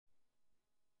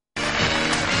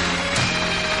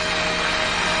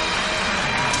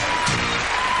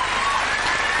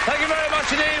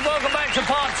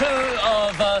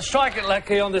of Strike It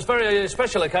Lucky on this very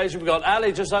special occasion. We've got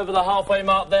Ali just over the halfway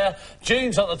mark there,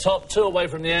 Jean's at the top, 2 away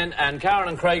from the end, and Karen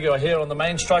and Craig are here on the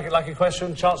main Strike It Lucky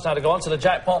question. Chance now to go on to the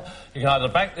jackpot. You can either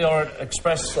bank the Orient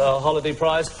Express holiday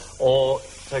prize or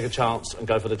take a chance and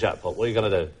go for the jackpot. What are you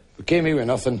going to do? We came here with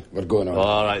nothing, we're going on.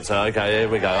 All right, so, OK, here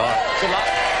we go. All right, good luck.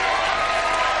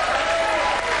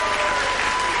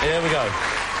 Here we go.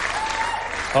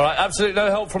 All right, absolutely no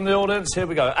help from the audience. Here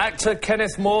we go. Actor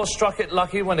Kenneth Moore struck it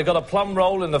lucky when he got a plum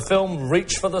role in the film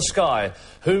Reach for the Sky.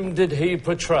 Whom did he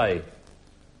portray?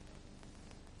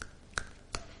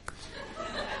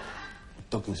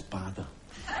 Douglas Bader.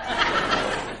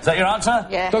 Is that your answer?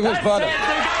 Yeah. Douglas Bader.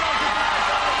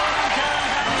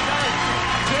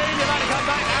 Jean, you've had to come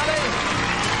back, Ali.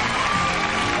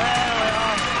 There we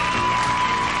are.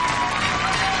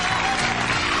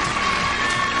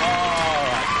 All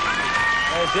right.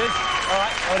 There it is. All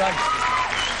right, well done.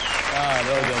 Ah,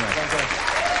 well done,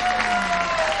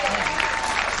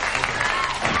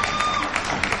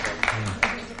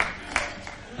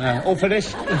 mate. All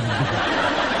finished?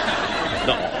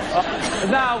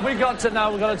 Now we've got to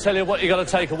tell you what you've got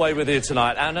to take away with you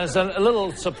tonight, and there's a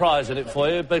little surprise in it for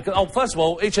you. Because, first of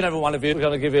all, each and every one of you, we're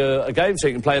going to give you a game so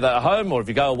you can play that at home, or if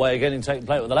you go away again, you can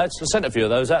play it with the lads. So send a few of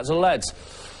those out to the lads.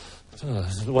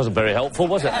 It wasn't very helpful,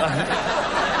 was it?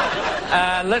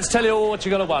 And let's tell you all what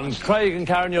you're going to win. Craig and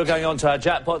Karen, you're going on to our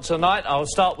jackpot tonight. I'll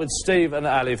start with Steve and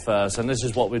Ali first, and this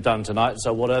is what we've done tonight,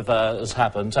 so whatever has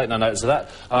happened, take no notice of that,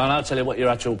 and I'll tell you what your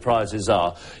actual prizes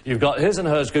are. You've got his and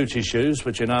hers Gucci shoes,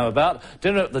 which you know about,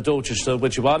 dinner at the Dorchester,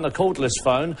 which you won, a cordless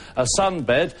phone, a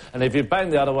sunbed, and if you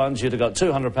bang the other ones, you'd have got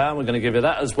 £200. We're going to give you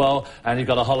that as well, and you've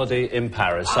got a holiday in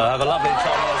Paris. So have a lovely time.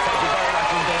 Thank you very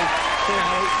much indeed.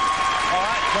 All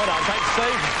right, well done. Thanks,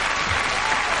 Steve.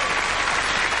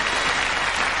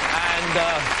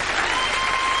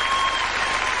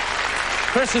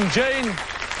 Chris and Jean,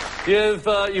 you've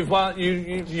won.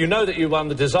 You know that you won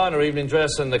the designer evening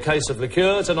dress and the case of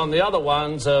liqueurs, and on the other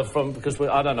ones, because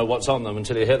I don't know what's on them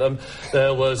until you hit them,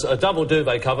 there was a double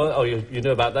duvet cover. Oh, you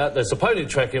knew about that. There's a pony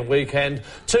trekking weekend,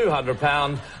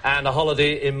 £200, and a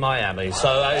holiday in Miami.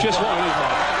 So just what we need,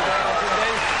 Mark.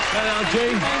 Well done,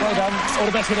 Jean. Well done. All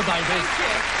the best with the baby.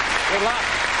 Good luck.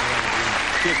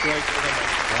 Cheers, Greg.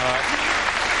 All right.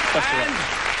 Best of luck.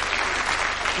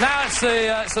 Now it's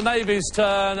the Navy's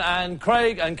turn, and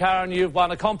Craig and Karen, you've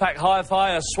won a compact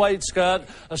hi-fi, a suede skirt,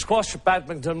 a squash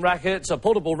badminton racket, a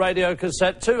portable radio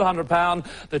cassette, £200,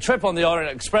 the trip on the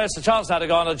Orient Express, a chance now to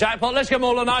go on a jackpot. Let's give them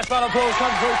all a nice round of applause.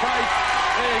 Come through, Craig.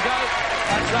 There you go.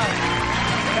 That's that.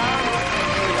 Karen,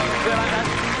 there you go. Feel like that?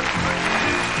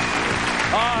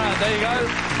 All right, there you go.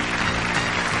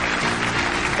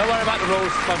 Don't worry about the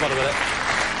rules. Don't bother with it.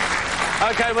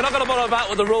 OK, we're not going to bother about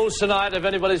with the rules tonight. If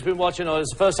anybody's been watching, or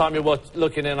it's the first time you're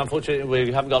looking in, unfortunately,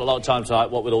 we haven't got a lot of time tonight,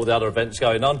 what with all the other events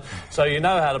going on. So you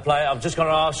know how to play. I'm just going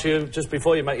to ask you, just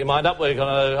before you make your mind up, we're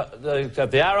going to have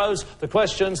the arrows, the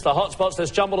questions, the hotspots. Let's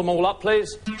jumble them all up,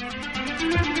 please.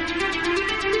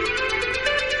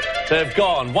 They've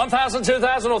gone. 1,000,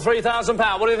 2,000 or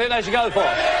 £3,000? What do you think they should go for?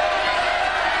 3,000.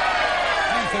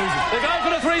 They're going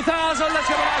for the 3,000. Let's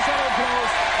give a nice round of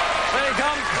applause. There you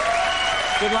come.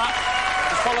 Good luck.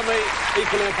 Follow me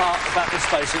equally apart about the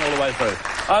spacing all the way through.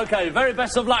 OK, very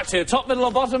best of luck to you. Top, middle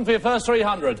or bottom for your first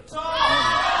 300? Top.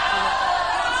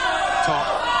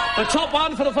 The top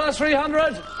one for the first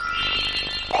 300?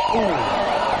 Ooh.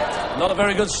 Not a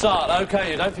very good start.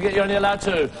 OK, don't forget you're only allowed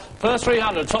 2. First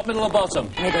 300, top, middle or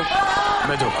bottom? Middle.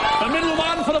 Middle. The middle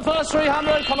one for the first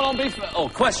 300? Come on,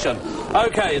 question.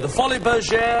 OK, the Folies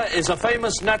Bergère is a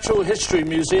famous natural history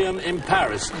museum in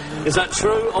Paris. Is that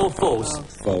true or false?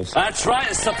 False. That's right,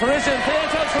 it's the Parisian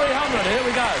Theatre 300. Here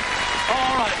we go.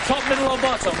 All right, top, middle or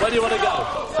bottom? Where do you want to go?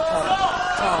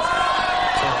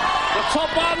 The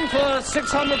top one for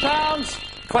 £600?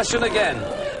 Question again.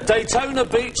 Daytona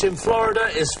Beach in Florida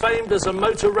is famed as a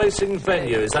motor racing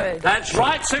venue. Is that? That's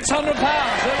right, £600. Here we go.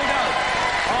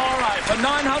 All right, for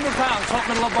 £900, top,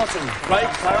 middle or bottom? Craig,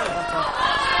 Karen?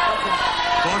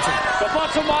 Bottom. The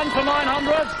bottom one for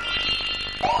 900.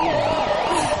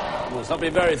 Well, it's not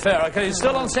being very fair. OK, you're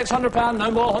still on £600.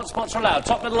 No more hotspots allowed.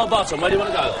 Top, middle or bottom? Where do you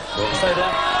want to go? Stay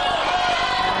there.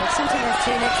 Something that's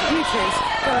too next. You choose.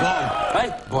 Bottom. Hey?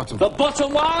 Bottom. The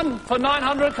bottom one for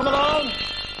 900. Come along.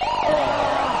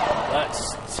 Oh,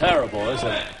 that's terrible, isn't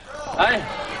it? Hey? All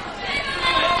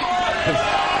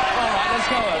right, let's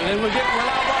go. We'll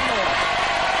have one more.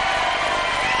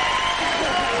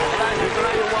 We'll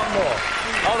have one more.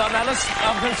 Hold on, now,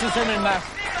 I'll finish this in math.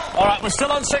 All right, we're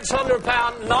still on £600,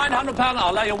 £900.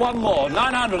 I'll allow you one more.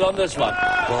 900 on this one.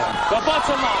 Bottom. The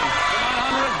bottom one.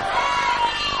 900.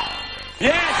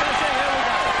 Yes, that's it. Here we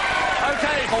go.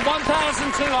 for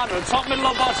 1,200. Top, middle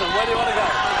or bottom? Where do you want to go?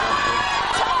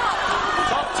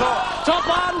 Top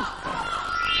one.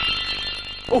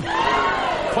 Ooh.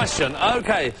 Question.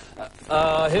 Okay.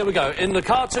 Here we go. In the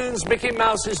cartoons, Mickey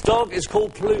Mouse's dog is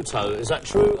called Pluto. Is that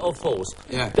true or false?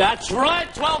 Yeah. That's right.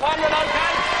 1,200.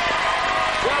 Okay.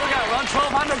 Where we go? We're on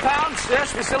 £1,200.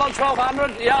 Yes, we're still on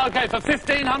 1,200. Yeah. Okay. For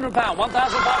 £1,500. 1,500. Top, middle or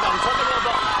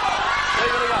bottom? Where are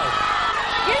you going to go?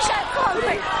 You shout, come on,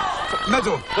 quick.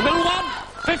 Middle. The middle one?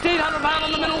 £1,500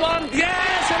 on the middle one?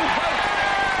 Yes!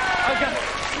 Okay.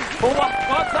 For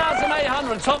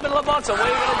 1,800. Top, middle or bottom? Where are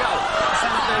you going to go?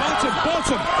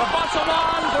 Bottom. The bottom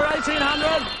one for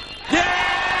 1,800. Yes!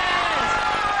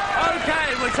 Okay,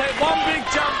 we'll take one big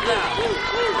jump now.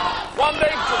 One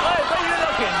big... Where are you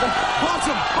looking?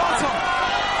 Bottom.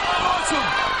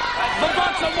 The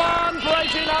bottom one for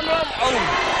 1,800. Oh.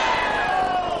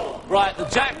 Right, the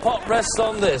jackpot rests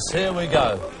on this. Here we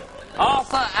go.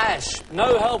 Arthur Ashe.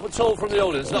 No help at all from the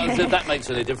audience. Not as if that makes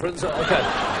any difference. Okay.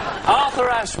 Arthur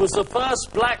Ashe was the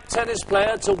first black tennis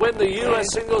player to win the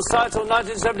US singles title in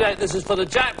 1978. This is for the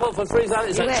jackpot for 3,000.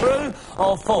 Is that true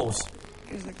or false?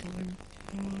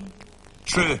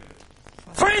 True.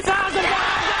 3,000!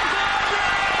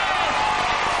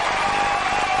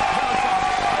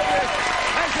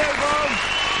 Thank you, Bob.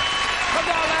 Come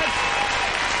down, lads.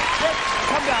 Yep,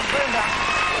 come down, bring him down.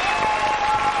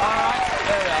 All right,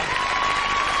 there we are.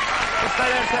 Just stay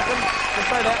there a second. Just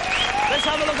stay there. Let's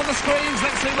have a look at the screens.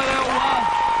 Let's see where they all are.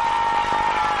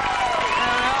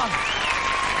 There we are.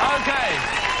 Okay.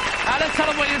 Now let's tell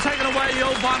them what you're taking away.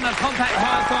 You'll won a compact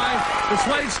hi-fi, the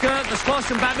suede skirt, the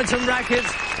squash and badminton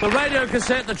rackets, the radio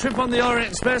cassette, the trip on the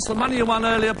Orient Express, the money you won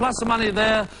earlier, plus the money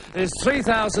there is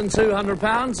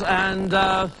 £3,200. And,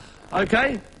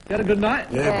 okay. You had a good night?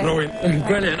 Yeah, brilliant.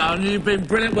 Brilliant. And you've been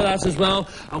brilliant with us as well.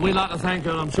 And we'd like to thank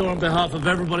you, I'm sure on behalf of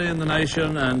everybody in the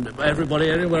nation and everybody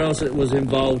anywhere else that was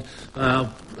involved,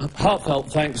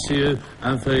 heartfelt thanks to you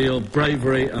and for your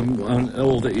bravery and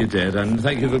all that you did. And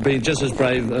thank you for being just as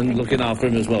brave and looking after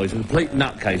him as well. He's a complete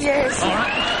nutcase. Yes. All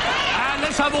right. And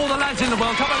let's have all the lads in the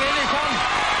world. Come on, here you come.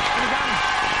 Here you come.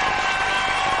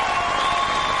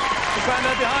 Just round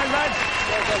there behind, lads.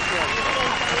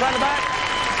 Round the back.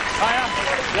 Hiya.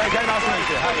 Yeah, okay, nice to meet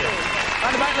you. How are you?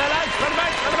 Round the back there, lads. Round the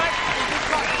back.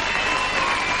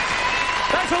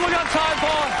 That's all we've got time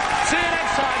for. See you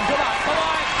next time. Good luck.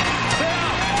 Bye-bye.